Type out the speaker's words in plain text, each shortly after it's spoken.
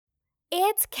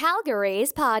It's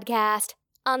Calgary's podcast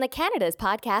on the Canada's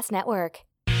Podcast Network.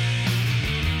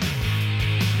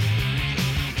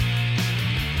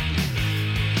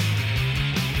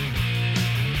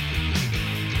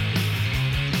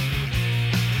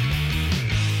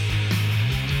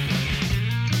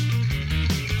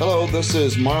 Hello, this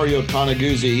is Mario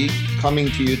Toneguzzi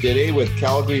coming to you today with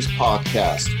Calgary's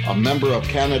Podcast, a member of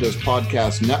Canada's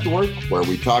Podcast Network, where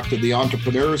we talk to the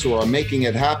entrepreneurs who are making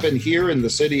it happen here in the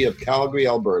city of Calgary,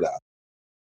 Alberta.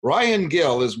 Ryan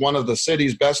Gill is one of the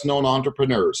city's best-known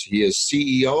entrepreneurs. He is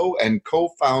CEO and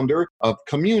co-founder of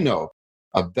Communo,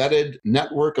 a vetted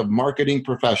network of marketing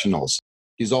professionals.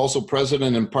 He's also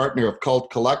president and partner of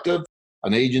Cult Collective,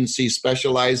 an agency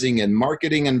specializing in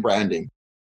marketing and branding.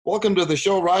 Welcome to the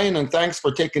show, Ryan, and thanks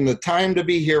for taking the time to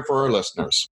be here for our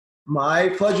listeners. My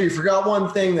pleasure. You forgot one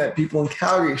thing that people in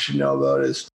Calgary should know about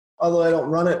is, although I don't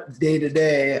run it day to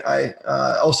day, I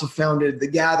also founded The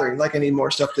Gathering. Like I need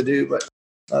more stuff to do, but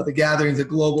The Gathering is a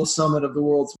global summit of the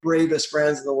world's bravest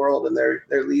brands in the world and their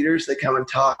leaders. They come and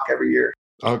talk every year.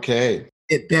 Okay.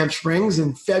 At Banff Springs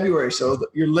in February. So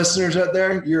your listeners out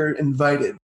there, you're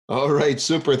invited. All right,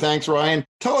 super. Thanks, Ryan.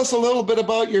 Tell us a little bit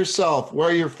about yourself,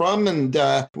 where you're from, and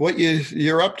what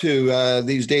you're up to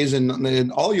these days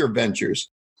in all your ventures.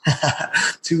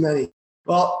 Too many.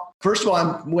 Well, first of all,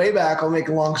 I'm way back. I'll make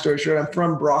a long story short. I'm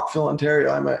from Brockville,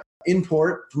 Ontario. I'm an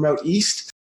import from out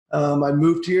east. I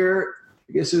moved here,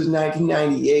 I guess it was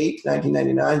 1998,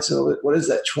 1999. So what is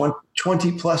that,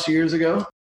 20 plus years ago?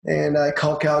 And I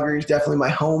call Calgary is definitely my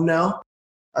home now.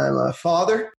 I'm a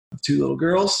father of two little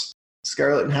girls,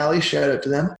 Scarlett and Hallie, shout out to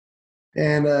them,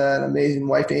 and an amazing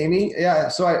wife, Amy. Yeah,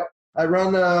 so I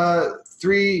run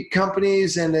 3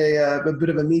 companies and a bit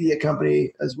of a media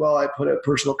company as well. I put out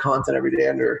personal content every day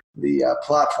under the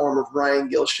platform of Ryan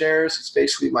Gill Shares. It's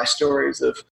basically my stories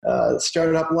of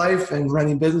startup life and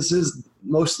running businesses.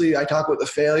 Mostly I talk about the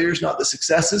failures, not the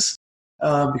successes,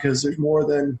 because there's more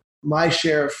than my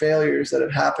share of failures that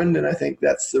have happened, and I think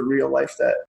that's the real life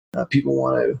that people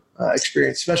want to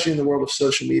experience, especially in the world of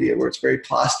social media where it's very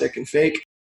plastic and fake.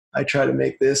 I try to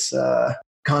make this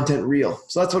content real.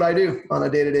 So that's what I do on a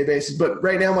day-to-day basis. But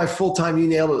right now, my full-time, you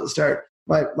nailed it at the start,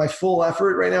 my full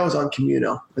effort right now is on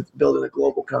Communo, with building a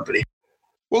global company.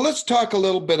 Well, let's talk a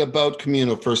little bit about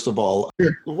Communo, first of all.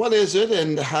 Sure. What is it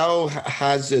and how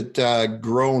has it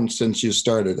grown since you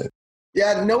started it?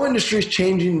 Yeah, no industry is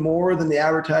changing more than the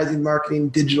advertising, marketing,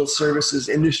 digital services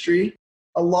industry.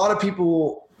 A lot of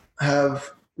people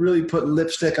have really put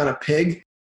lipstick on a pig,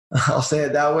 I'll say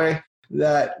it that way,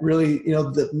 that really,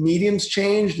 the mediums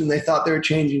changed and they thought they were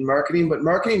changing marketing, but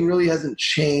marketing really hasn't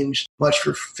changed much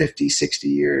for 50, 60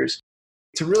 years.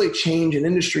 To really change an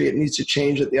industry, it needs to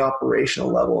change at the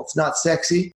operational level. It's not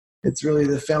sexy. It's really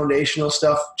the foundational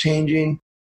stuff changing.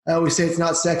 I always say it's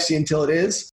not sexy until it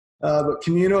is, but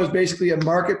Communo is basically a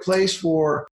marketplace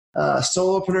for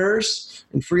solopreneurs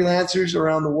and freelancers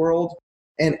around the world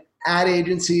and ad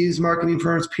agencies, marketing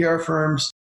firms, PR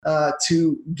firms,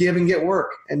 to give and get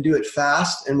work and do it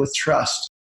fast and with trust.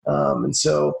 And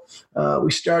so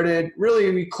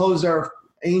we closed our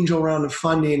angel round of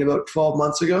funding about 12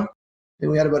 months ago,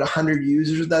 and we had about 100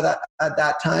 users at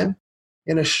that time.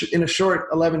 In a short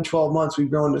 11, 12 months, we've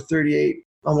grown to 38,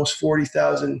 almost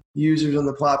 40,000 users on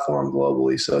the platform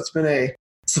globally. So it's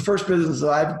the first business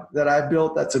that I've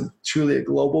built that's truly a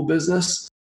global business.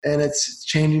 And it's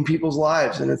changing people's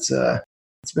lives, and it's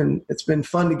been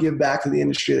fun to give back to the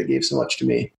industry that gave so much to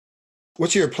me.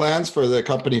 What's your plans for the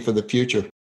company for the future?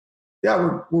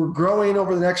 Yeah, we're growing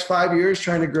over the next 5 years,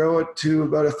 trying to grow it to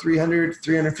about a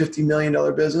 $350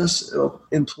 million business. It'll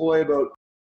employ about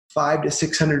 500 to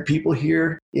 600 people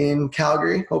here in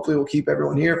Calgary. Hopefully, we'll keep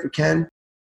everyone here if we can.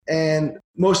 And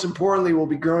most importantly, we'll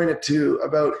be growing it to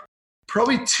about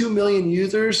probably 2 million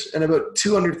users and about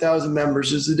 200,000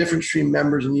 members. There's a difference between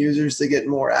members and users. They get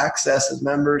more access as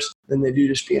members than they do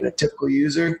just being a typical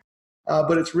user.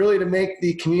 But it's really to make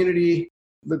the community,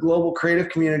 the global creative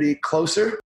community,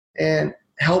 closer and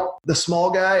help the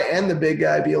small guy and the big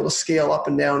guy be able to scale up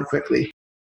and down quickly.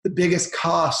 The biggest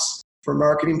costs for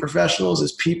marketing professionals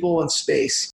is people and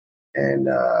space and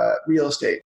real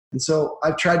estate. And so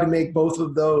I've tried to make both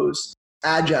of those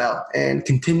agile and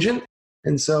contingent.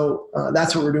 And so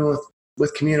that's what we're doing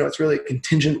with Communo. It's really a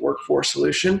contingent workforce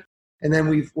solution. And then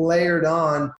we've layered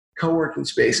on co-working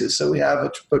spaces. So we have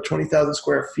about 20,000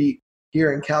 square feet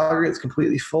here in Calgary. It's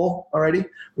completely full already.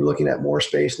 We're looking at more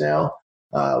space now.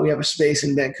 We have a space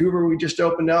in Vancouver we just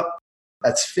opened up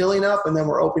that's filling up. And then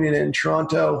we're opening it in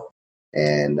Toronto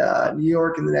and New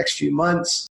York in the next few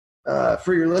months.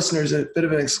 For your listeners, a bit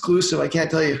of an exclusive. I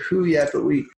can't tell you who yet, but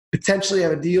we potentially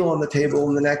have a deal on the table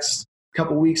in the next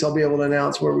couple of weeks, I'll be able to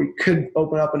announce where we could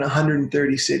open up in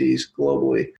 130 cities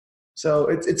globally. So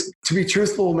it's to be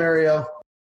truthful, Mario,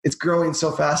 it's growing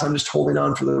so fast. I'm just holding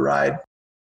on for the ride.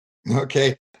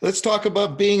 Okay. Let's talk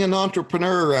about being an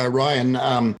entrepreneur, Ryan.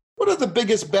 What are the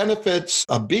biggest benefits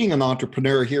of being an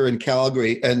entrepreneur here in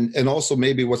Calgary, and also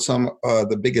maybe what some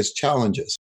the biggest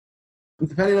challenges?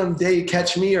 Depending on the day you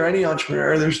catch me or any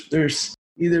entrepreneur, there's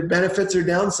either benefits or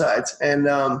downsides.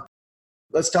 And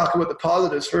let's talk about the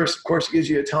positives first. Of course, it gives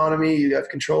you autonomy. You have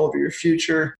control over your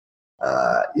future.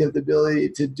 You have the ability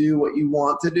to do what you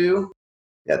want to do.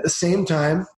 At the same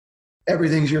time,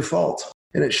 everything's your fault,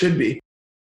 and it should be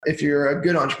if you're a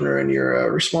good entrepreneur and you're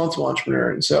a responsible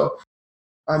entrepreneur. And so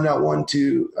I'm not one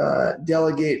to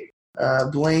delegate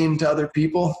blame to other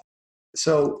people.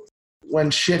 So when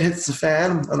shit hits the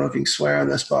fan, I don't know if you can swear on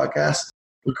this podcast,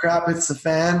 when crap hits the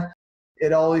fan,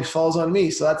 it always falls on me.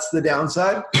 So that's the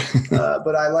downside.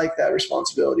 But I like that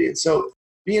responsibility. And so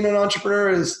being an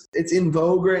entrepreneur it's in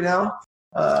vogue right now.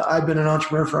 I've been an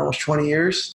entrepreneur for almost 20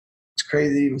 years. It's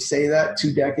crazy to even say that,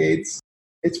 2 decades.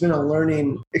 It's been a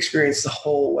learning experience the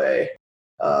whole way.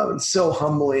 It's so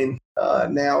humbling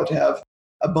now to have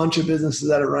a bunch of businesses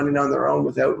that are running on their own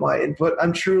without my input.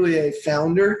 I'm truly a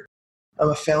founder. I'm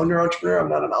a founder entrepreneur. I'm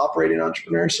not an operating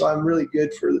entrepreneur. So I'm really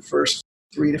good for the first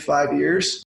 3 to 5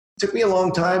 years. It took me a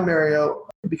long time, Mario,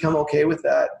 to become okay with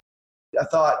that. I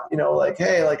thought,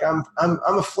 hey, I'm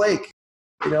a flake.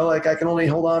 I can only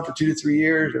hold on for 2 to 3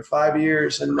 years or 5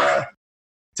 years. And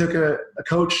took a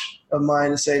coach of mine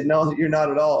to say, no, you're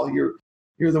not at all.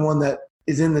 You're the one that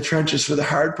is in the trenches for the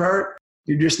hard part.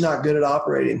 You're just not good at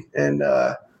operating. And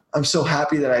I'm so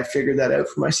happy that I figured that out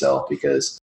for myself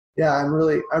because, yeah, I'm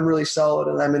really solid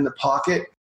and I'm in the pocket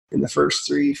in the first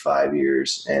 3-5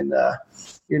 years. And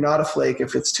you're not a flake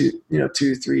if it's 2,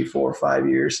 3, 4, 5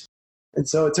 years. And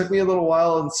so it took me a little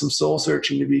while and some soul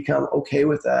searching to become okay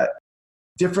with that.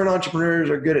 Different entrepreneurs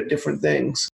are good at different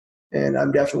things. And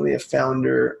I'm definitely a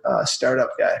founder,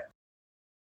 startup guy.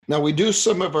 Now, we do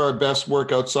some of our best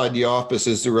work outside the office.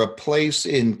 Is there a place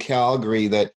in Calgary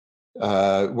that,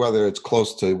 whether it's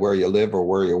close to where you live or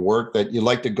where you work, that you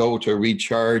like to go to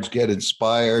recharge, get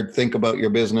inspired, think about your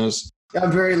business?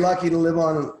 I'm very lucky to live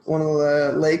on one of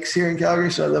the lakes here in Calgary.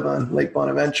 So I live on Lake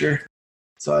Bonaventure.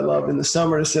 So I love in the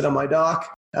summer to sit on my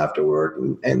dock after work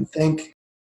and think.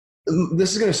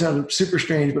 This is going to sound super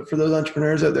strange, but for those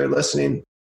entrepreneurs out there listening,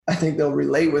 I think they'll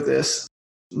relate with this.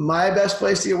 My best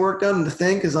place to get work done and to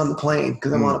think is on the plane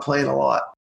because I'm on a plane a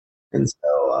lot. And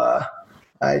so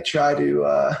I try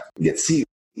to get seat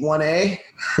 1A,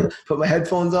 put my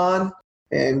headphones on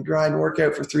and grind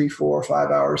workout for 3, 4,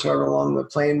 5 hours, however long the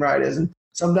plane ride is. And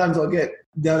sometimes I'll get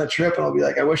done a trip and I'll be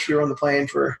like, I wish we were on the plane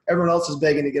for everyone else is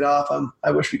begging to get off.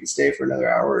 I wish we could stay for another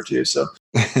hour or two. So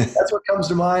that's what comes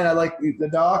to mind. I like the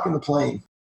dock and the plane.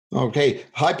 Okay.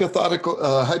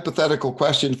 Hypothetical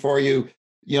question for you.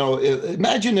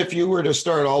 Imagine if you were to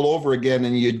start all over again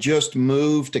and you just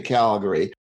moved to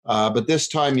Calgary, but this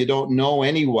time you don't know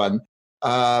anyone.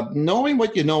 Knowing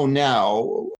what you know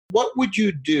now, what would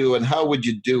you do and how would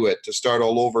you do it to start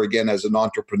all over again as an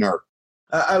entrepreneur?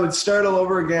 I would start all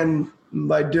over again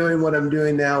by doing what I'm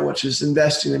doing now, which is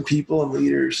investing in people and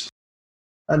leaders,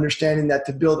 understanding that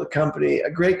to build a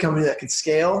great company that could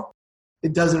scale,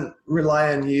 it doesn't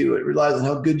rely on you. It relies on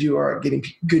how good you are at getting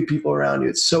good people around you.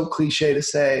 It's so cliche to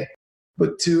say,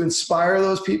 but to inspire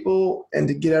those people and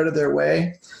to get out of their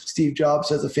way. Steve Jobs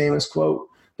has a famous quote,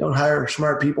 don't hire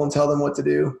smart people and tell them what to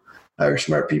do. Hire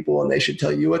smart people and they should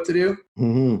tell you what to do.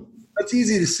 Mm-hmm. That's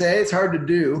easy to say. It's hard to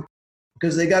do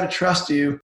because they got to trust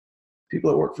you.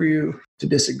 People that work for you to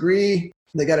disagree.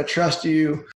 They got to trust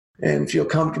you and feel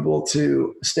comfortable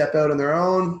to step out on their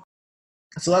own.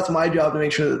 So that's my job, to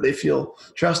make sure that they feel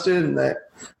trusted and that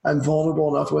I'm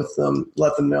vulnerable enough with them,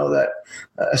 let them know that,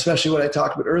 especially what I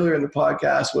talked about earlier in the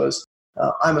podcast was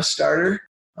I'm a starter.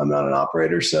 I'm not an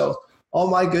operator. So all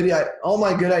my good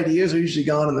ideas are usually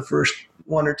gone in the first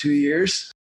 1 or 2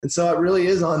 years. And so it really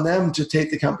is on them to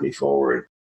take the company forward.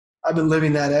 I've been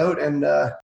living that out, and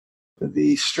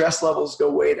the stress levels go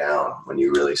way down when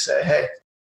you really say, hey,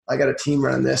 I got a team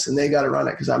running this and they got to run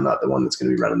it because I'm not the one that's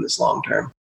going to be running this long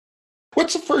term.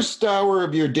 What's the first hour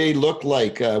of your day look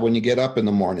like when you get up in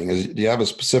the morning? Do you have a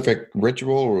specific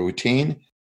ritual or routine?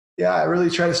 Yeah, I really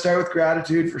try to start with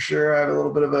gratitude for sure. I have a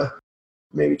little bit of a,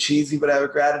 maybe cheesy, but I have a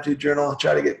gratitude journal. I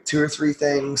try to get 2 or 3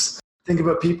 things. Think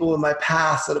about people in my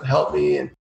past that have helped me, and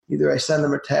either I send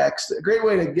them a text. A great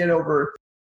way to get over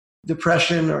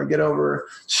depression or get over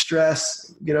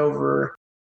stress, get over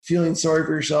feeling sorry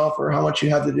for yourself or how much you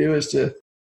have to do is to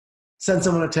send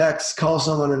someone a text, call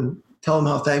someone and tell them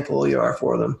how thankful you are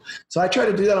for them. So I try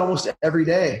to do that almost every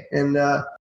day. And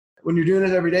when you're doing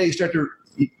it every day,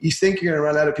 you think you're going to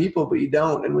run out of people, but you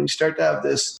don't. And when you start to have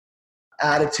this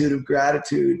attitude of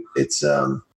gratitude, it's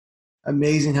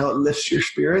amazing how it lifts your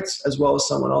spirits as well as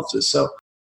someone else's. So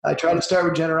I try to start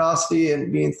with generosity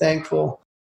and being thankful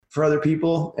for other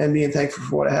people and being thankful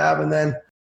for what I have. And then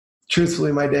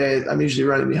truthfully, my day, I'm usually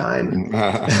running behind.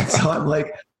 So I'm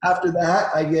like, after that,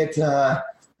 I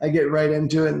get right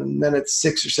into it. And then it's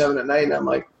 6 or 7 at night and I'm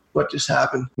like, what just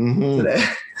happened today?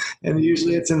 And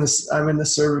usually I'm in the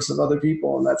service of other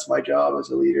people, and that's my job as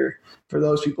a leader. For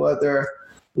those people out there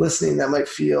listening that might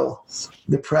feel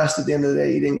depressed at the end of the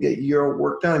day, you didn't get your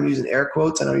work done. I'm using air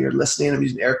quotes. I know you're listening. I'm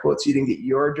using air quotes. You didn't get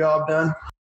your job done.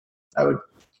 I would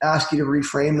ask you to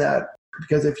reframe that,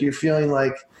 because if you're feeling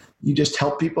like you just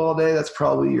help people all day, that's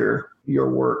probably your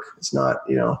work. It's not,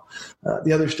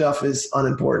 the other stuff is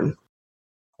unimportant.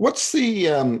 What's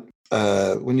the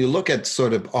when you look at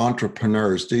sort of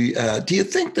entrepreneurs, do you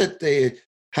think that they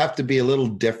have to be a little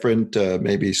different,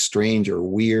 maybe strange or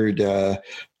weird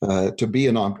to be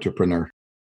an entrepreneur?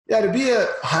 Yeah, to be a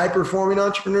high-performing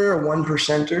entrepreneur, a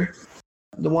one-percenter,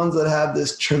 the ones that have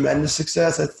this tremendous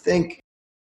success, I think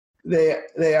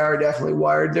they are definitely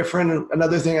wired different. And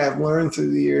another thing I've learned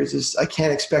through the years is I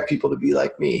can't expect people to be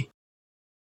like me.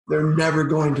 They're never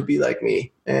going to be like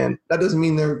me. And that doesn't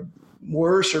mean they're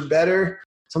worse or better.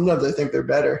 Sometimes I think they're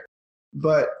better.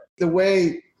 But the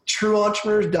way true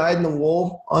entrepreneurs,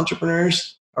 dyed-in-the-wool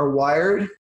entrepreneurs are wired,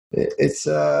 it's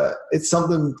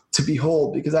something to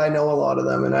behold, because I know a lot of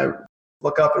them and I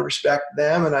look up and respect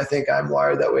them. And I think I'm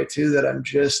wired that way too, that I'm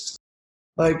just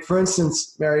like, for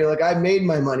instance, Mary, like I've made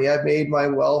my money, I've made my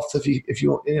wealth.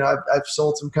 I've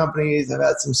sold some companies, I've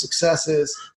had some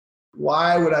successes.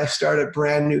 Why would I start a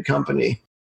brand new company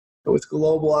with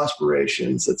global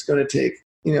aspirations that's going to take,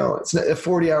 it's not, a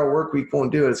 40-hour work week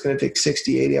won't do it. It's going to take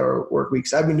 60, 80-hour work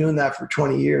weeks. I've been doing that for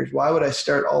 20 years. Why would I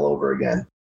start all over again?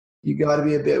 You got to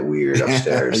be a bit weird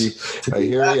upstairs. I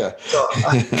hear you. So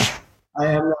I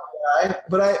am that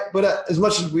guy, but as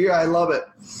much as weird, I love it,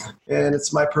 and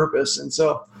it's my purpose. And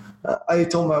so I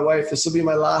told my wife, this will be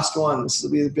my last one. This will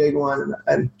be the big one.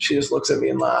 And she just looks at me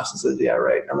and laughs and says, yeah,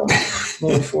 right. I'm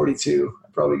only 42. I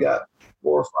probably got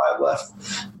 4 or 5 left.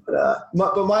 But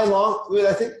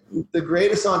I think the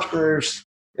greatest entrepreneurs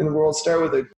in the world start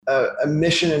with a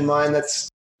mission in mind that's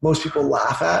most people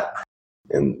laugh at.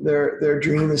 And their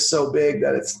dream is so big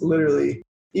that it's literally,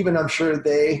 even I'm sure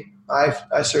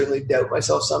I certainly doubt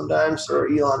myself sometimes, or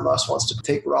Elon Musk wants to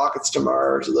take rockets to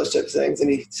Mars or those types of things. And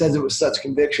he says it with such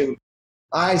conviction.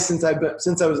 Since I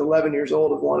was 11 years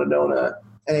old, have wanted to own an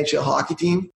NHL hockey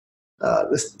team,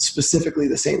 specifically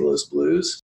the St. Louis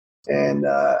Blues. And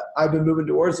I've been moving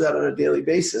towards that on a daily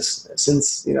basis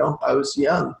since, I was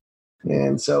young.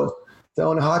 And so to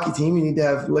own a hockey team, you need to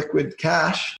have liquid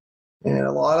cash, and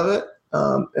a lot of it.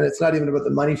 And it's not even about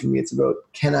the money for me. It's about,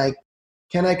 can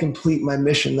I complete my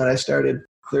mission that I started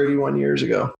 31 years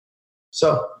ago?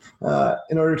 So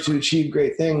in order to achieve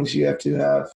great things, you have to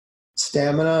have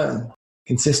stamina and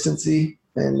consistency.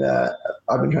 And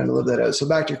I've been trying to live that out. So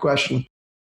back to your question,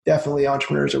 definitely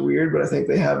entrepreneurs are weird, but I think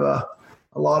they have a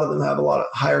lot of them have a lot of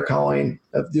higher calling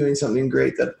of doing something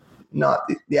great that not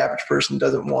the average person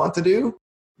doesn't want to do,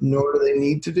 nor do they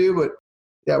need to do. But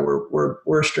yeah,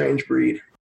 we're a strange breed.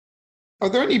 Are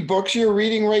there any books you're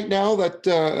reading right now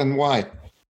and why?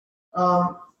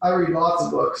 I read lots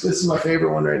of books. This is my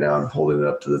favorite one right now. I'm holding it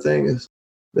up to the thing. Is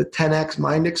the 10X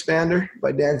Mind Expander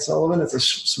by Dan Sullivan. It's a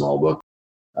small book.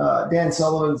 Dan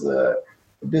Sullivan's a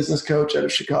business coach out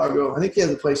of Chicago. I think he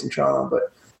has a place in Toronto,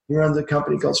 but he runs a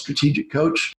company called Strategic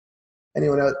Coach.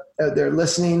 Anyone out there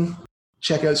listening,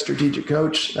 check out Strategic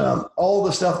Coach. All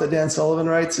the stuff that Dan Sullivan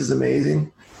writes is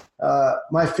amazing.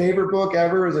 My favorite book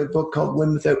ever is a book called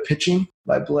Win Without Pitching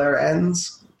by Blair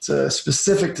Enns. It's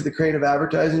specific to the creative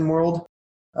advertising world,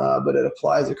 but it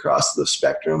applies across the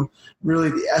spectrum. Really,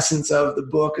 the essence of the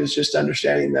book is just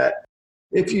understanding that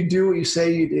if you do what you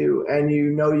say you do and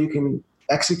you can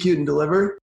execute and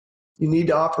deliver, you need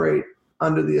to operate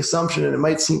under the assumption, and it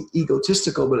might seem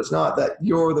egotistical, but it's not, that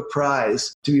you're the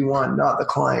prize to be won, not the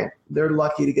client. They're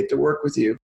lucky to get to work with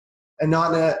you. And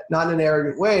not in an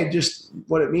arrogant way. Just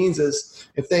what it means is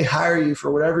if they hire you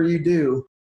for whatever you do,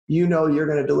 you're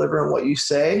going to deliver on what you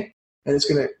say, and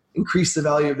it's going to increase the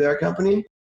value of their company.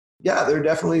 Yeah, they're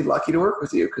definitely lucky to work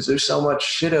with you, because there's so much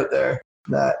shit out there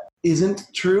that isn't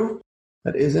true,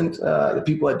 that isn't the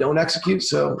people that don't execute.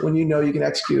 So when you can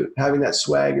execute, having that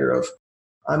swagger of,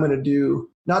 I'm going to do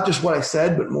not just what I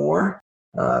said, but more.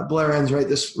 Blair Enns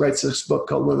writes this book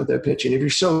called Win Without Pitching. If you're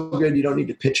so good, you don't need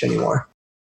to pitch anymore.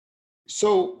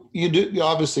 So you do,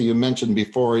 obviously you mentioned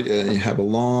before, you have a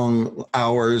long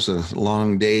hours and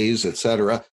long days,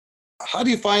 etc. How do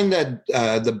you find that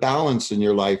the balance in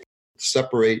your life,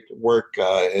 separate work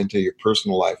into your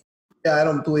personal life? Yeah, I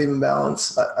don't believe in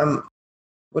balance.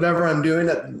 Whatever I'm doing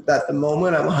at the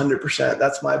moment, I'm 100%.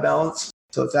 That's my balance.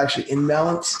 So it's actually in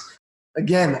balance.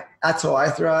 Again, that's how I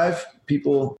thrive.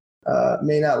 People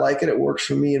may not like it. It works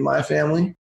for me and my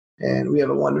family. And we have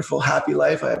a wonderful, happy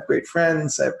life. I have great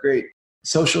friends. I have great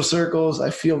social circles. I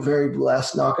feel very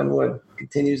blessed, knock on wood.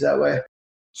 Continues that way.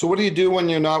 So what do you do when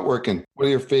you're not working? What are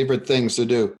your favorite things to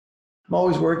do? I'm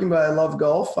always working, but I love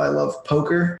golf. I love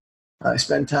poker. I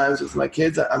spend times with my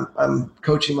kids. I'm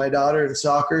coaching my daughter in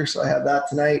soccer, so I have that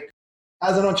tonight.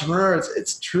 As an entrepreneur,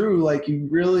 it's true. Like, you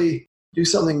really do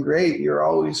something great. You're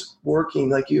always working.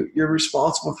 Like, you're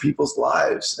responsible for people's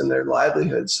lives and their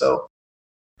livelihoods. So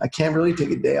I can't really take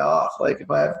a day off. Like,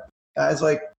 if I have guys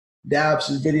like Dabs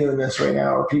who's videoing this right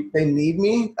now, or they need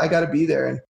me, I got to be there.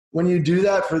 And when you do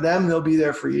that for them, they'll be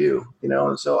there for you,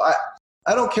 And so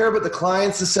I don't care about the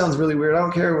clients. This sounds really weird. I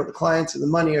don't care about the clients or the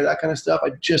money or that kind of stuff. I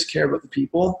just care about the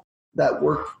people that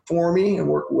work for me and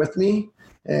work with me.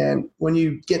 And when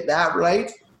you get that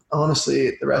right,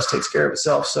 honestly, the rest takes care of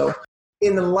itself. So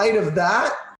in the light of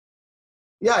that,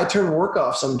 yeah, I turn work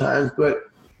off sometimes, but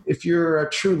if you're a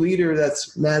true leader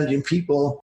that's managing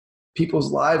people's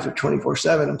lives are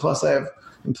 24/7. And plus I have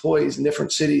employees in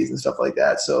different cities and stuff like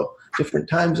that. So different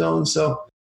time zones. So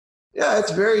yeah,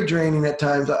 it's very draining at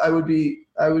times. I would be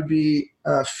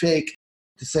fake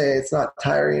to say it's not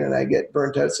tiring and I get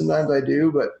burnt out. Sometimes I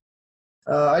do, but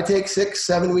I take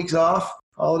 6-7 weeks off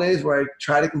holidays where I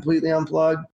try to completely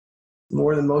unplug,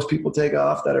 more than most people take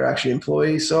off that are actually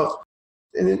employees. So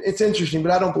it's interesting,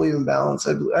 but I don't believe in balance.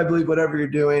 I believe whatever you're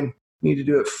doing, you need to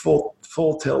do it full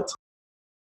tilt.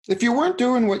 If you weren't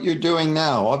doing what you're doing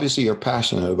now, obviously you're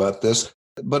passionate about this,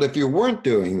 but if you weren't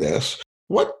doing this,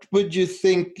 what would you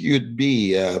think you'd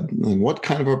be? What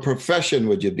kind of a profession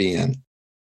would you be in?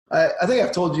 I think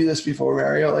I've told you this before,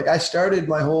 Mario. Like, I started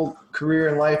my whole career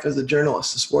in life as a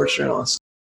journalist, a sports journalist.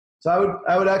 So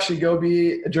I would actually go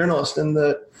be a journalist, and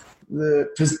the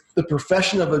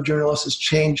profession of a journalist has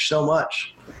changed so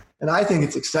much. And I think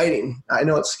it's exciting. I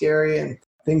know it's scary and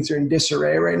things are in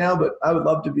disarray right now, but I would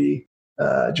love to be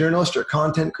a journalist or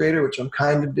content creator, which I'm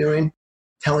kind of doing,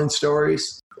 telling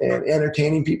stories and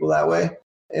entertaining people that way.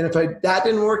 And if that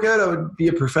didn't work out, I would be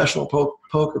a professional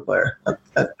poker player.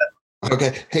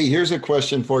 Okay. Hey, here's a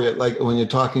question for you. Like, when you're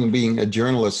talking being a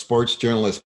journalist, sports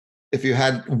journalist, if you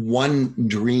had one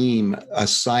dream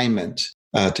assignment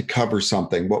to cover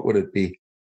something, what would it be?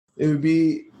 It would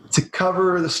be to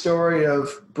cover the story of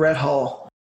Brett Hull.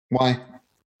 Why?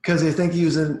 Because I think he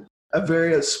was a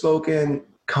very outspoken,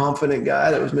 confident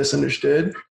guy that was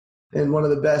misunderstood, and one of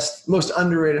the best, most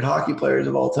underrated hockey players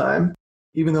of all time.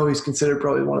 Even though he's considered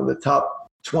probably one of the top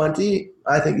 20,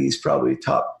 I think he's probably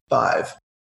top 5.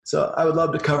 So I would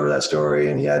love to cover that story.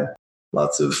 And he had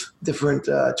lots of different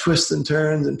twists and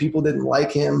turns, and people didn't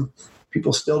like him.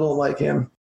 People still don't like him.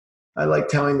 I like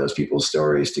telling those people's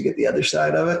stories to get the other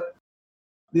side of it.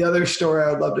 The other story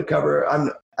I would love to cover,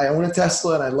 I own a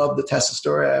Tesla, and I love the Tesla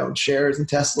story. I own shares in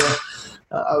Tesla.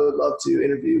 I would love to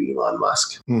interview Elon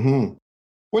Musk. Mm-hmm.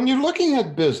 When you're looking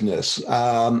at business,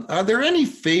 are there any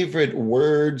favorite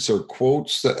words or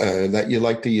quotes that you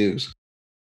like to use?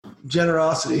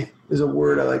 Generosity is a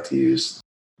word I like to use.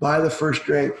 Buy the first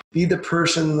drink. Be the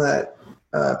person that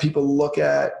people look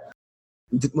at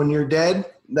when you're dead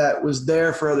that was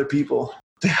there for other people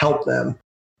to help them.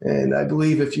 And I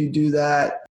believe if you do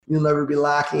that, you'll never be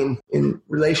lacking in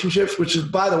relationships, which is,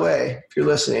 by the way, if you're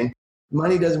listening,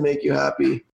 money doesn't make you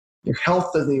happy. Your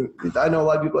health doesn't even, I know a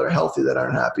lot of people that are healthy that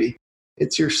aren't happy.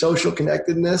 It's your social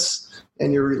connectedness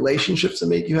and your relationships that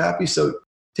make you happy. So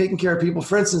taking care of people,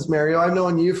 for instance, Mario, I've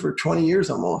known you for 20 years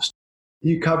almost.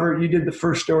 You did the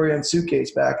first story on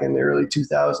Suitcase back in the early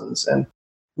 2000s. And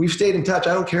we've stayed in touch.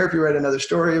 I don't care if you write another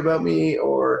story about me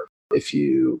or if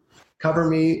you cover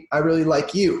me. I really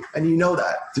like you. And you know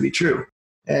that to be true.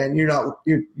 And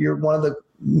you're one of the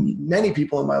many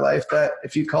people in my life that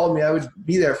if you called me, I would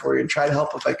be there for you and try to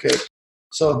help if I could.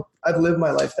 So I've lived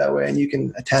my life that way, and you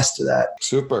can attest to that.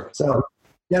 Super. So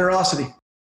generosity.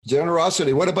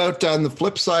 Generosity. What about on the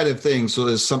flip side of things? So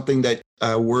there's something that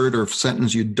a word or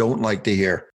sentence you don't like to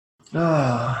hear.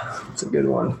 That's a good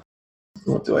one.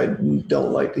 What do I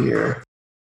don't like to hear?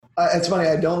 It's funny.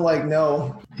 I don't like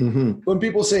no. Mm-hmm. When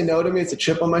people say no to me, it's a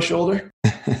chip on my shoulder.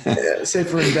 Say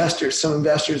for investors, some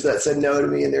investors that said no to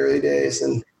me in the early days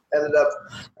and ended up,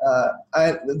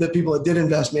 the people that did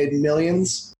invest made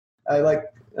millions. I like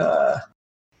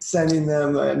sending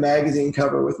them a magazine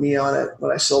cover with me on it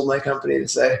when I sold my company to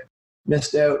say,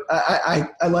 missed out.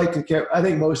 I like to carry, I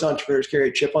think most entrepreneurs carry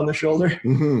a chip on their shoulder.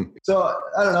 Mm-hmm. So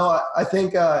I don't know. I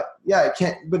think, it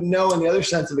can't, but no, in the other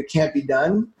sense of it can't be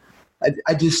done.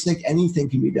 I just think anything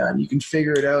can be done. You can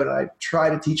figure it out. I try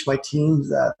to teach my teams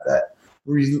that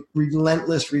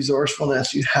relentless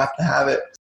resourcefulness, you have to have it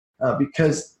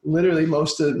because literally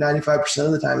most of 95%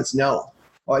 of the time it's no.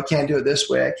 Oh, I can't do it this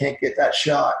way. I can't get that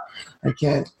shot. I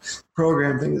can't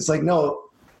program things. It's like, no,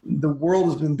 the world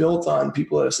has been built on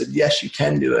people that have said, yes, you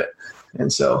can do it.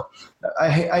 And so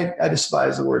I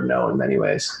despise the word no in many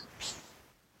ways.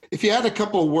 If you had a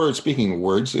couple of words, speaking of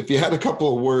words, if you had a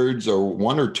couple of words or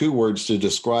one or two words to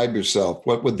describe yourself,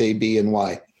 what would they be and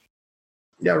why?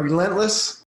 Yeah,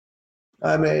 relentless.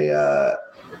 I'm a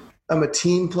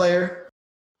team player.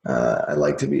 I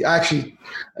like to be actually,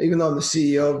 even though I'm the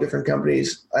CEO of different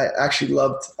companies, I actually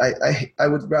I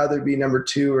would rather be number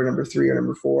 2 or number 3 or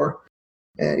number 4.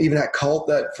 And even at Cult,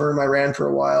 that firm I ran for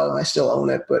a while, and I still own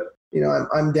it, but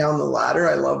I'm down the ladder.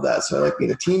 I love that. So I like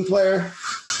being a team player.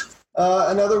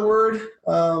 Another word,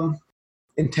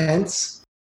 intense.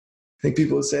 I think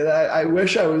people would say that. I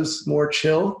wish I was more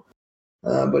chill,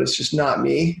 but it's just not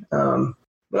me.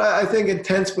 But I think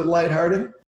intense but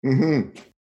lighthearted. Mm-hmm.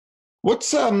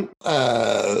 What's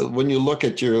when you look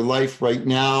at your life right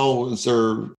now, is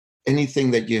there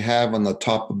anything that you have on the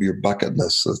top of your bucket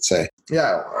list, let's say?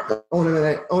 Yeah, own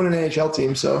an NHL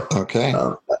team. So okay,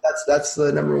 that's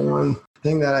the number one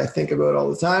thing that I think about all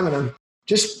the time. And I'm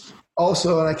just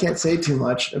also, and I can't say too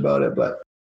much about it, but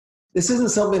this isn't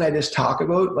something I just talk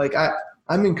about. Like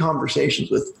I'm in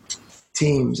conversations with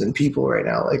teams and people right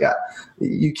now. Like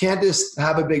you can't just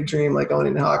have a big dream like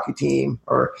owning a hockey team,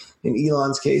 or in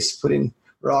Elon's case, putting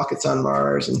rockets on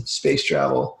Mars and space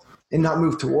travel and not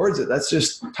move towards it. That's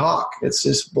just talk. It's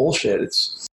just bullshit.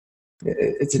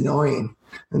 It's annoying.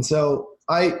 And so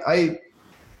I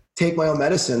take my own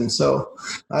medicine. So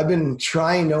I've been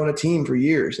trying to own a team for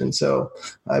years. And so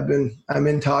I'm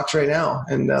in talks right now,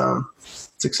 and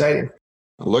it's exciting.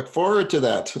 Look forward to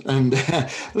that. And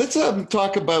let's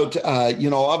talk about,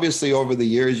 obviously over the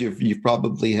years, you've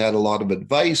probably had a lot of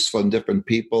advice from different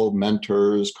people,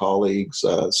 mentors, colleagues,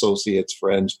 associates,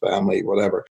 friends, family,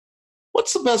 whatever.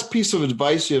 What's the best piece of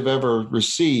advice you've ever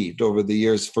received over the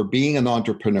years for being an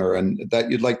entrepreneur and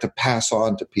that you'd like to pass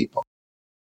on to people?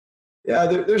 Yeah,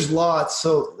 there's lots.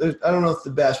 So I don't know if the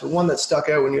best, but one that stuck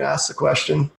out when you asked the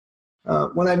question.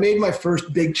 When I made my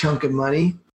first big chunk of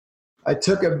money, I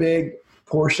took a big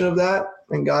portion of that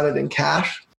and got it in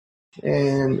cash.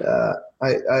 And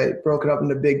I broke it up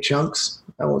into big chunks.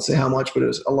 I won't say how much, but it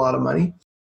was a lot of money.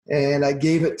 And I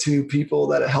gave it to people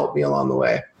that helped me along the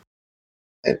way.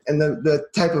 And the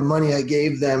type of money I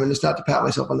gave them, and it's not to pat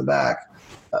myself on the back,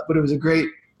 but it was a great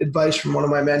advice from one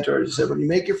of my mentors. He said, when you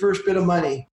make your first bit of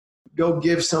money, go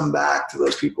give some back to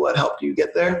those people that helped you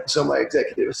get there. So my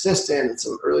executive assistant and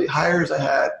some early hires I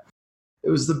had, it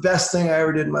was the best thing I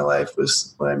ever did in my life.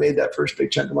 Was when I made that first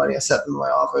big chunk of money. I sat them in my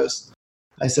office.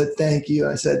 I said, thank you.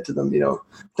 I said to them,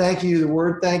 thank you. The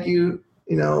word thank you,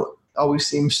 always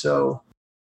seems so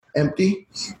empty.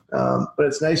 But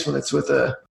it's nice when it's with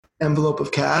a envelope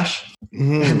of cash.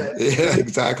 Mm-hmm. Yeah,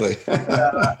 exactly.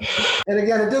 And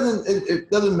again, it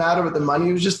doesn't matter with the money.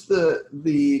 It was just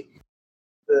the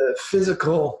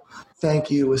physical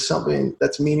thank you was something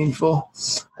that's meaningful.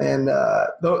 And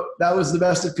that was the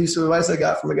best piece of advice I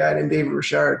got from a guy named David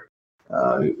Richard,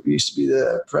 who used to be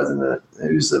the president.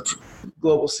 He was the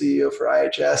global CEO for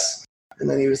IHS. And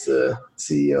then he was the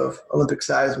CEO of Olympic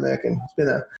Seismic, and he's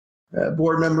been a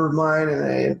board member of mine and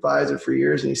an advisor for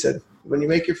years. And he said, when you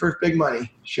make your first big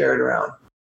money, share it around.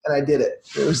 And I did it.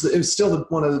 It was still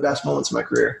one of the best moments of my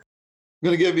career. I'm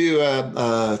going to give you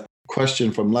a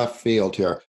question from left field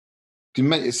here.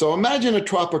 So imagine a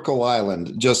tropical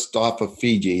island just off of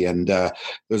Fiji, and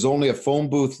there's only a phone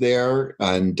booth there,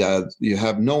 and you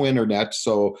have no internet.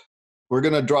 So we're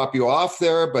going to drop you off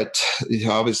there, but you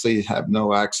obviously have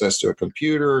no access to a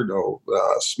computer, no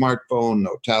smartphone,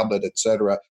 no tablet,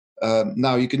 etc.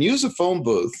 Now you can use a phone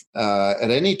booth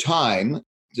at any time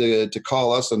to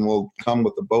call us, and we'll come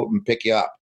with the boat and pick you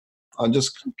up. I'm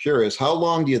just curious, how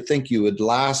long do you think you would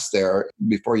last there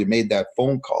before you made that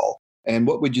phone call? And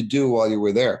what would you do while you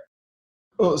were there?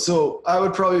 Oh, so I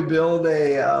would probably build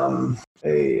a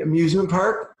amusement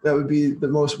park. That would be the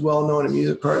most well-known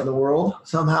amusement park in the world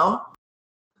somehow.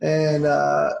 And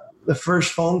the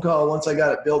first phone call, once I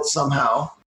got it built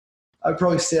somehow, I'd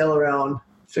probably sail around,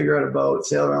 figure out a boat,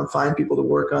 sail around, find people to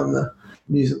work on the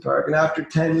amusement park. And after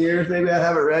 10 years, maybe I'd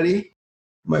have it ready.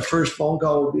 My first phone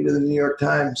call would be to the New York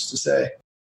Times to say,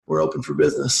 we're open for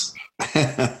business.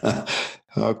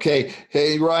 Okay.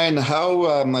 Hey, Ryan, how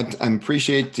I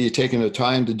appreciate you taking the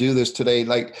time to do this today.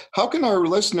 Like, how can our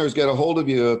listeners get a hold of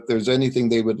you if there's anything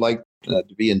they would like to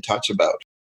be in touch about?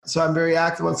 So I'm very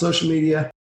active on social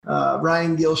media.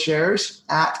 Ryan Gill Shares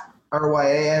at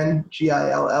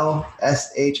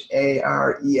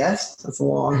RyanGillShares. That's a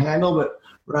long handle, but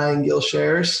Ryan Gill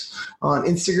Shares on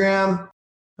Instagram,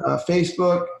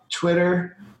 Facebook,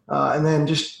 Twitter, and then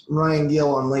just Ryan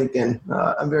Gill on LinkedIn.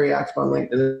 I'm very active on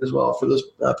LinkedIn as well for those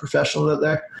professionals out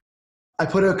there. I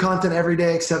put out content every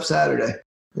day except Saturday.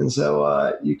 And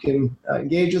so you can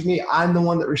engage with me. I'm the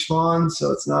one that responds,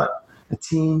 so it's not a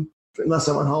team. Unless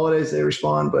I'm on holidays, they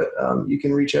respond, but you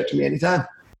can reach out to me anytime.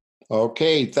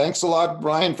 Okay. Thanks a lot,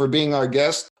 Ryan, for being our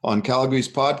guest on Calgary's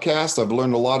podcast. I've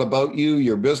learned a lot about you,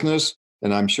 your business,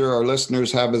 and I'm sure our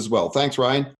listeners have as well. Thanks,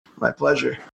 Ryan. My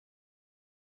pleasure.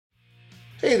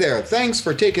 Hey there. Thanks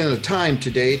for taking the time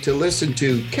today to listen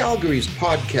to Calgary's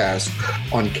podcast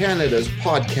on Canada's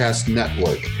Podcast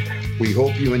Network. We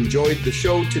hope you enjoyed the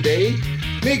show today.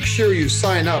 Make sure you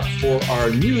sign up for our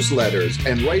newsletters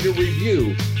and write a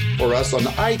review for us on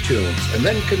iTunes, and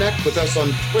then connect with us on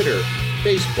Twitter,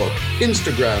 Facebook,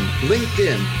 Instagram,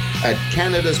 LinkedIn at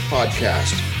Canada's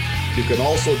Podcast. You can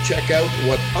also check out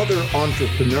what other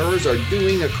entrepreneurs are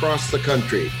doing across the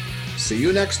country. See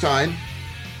you next time.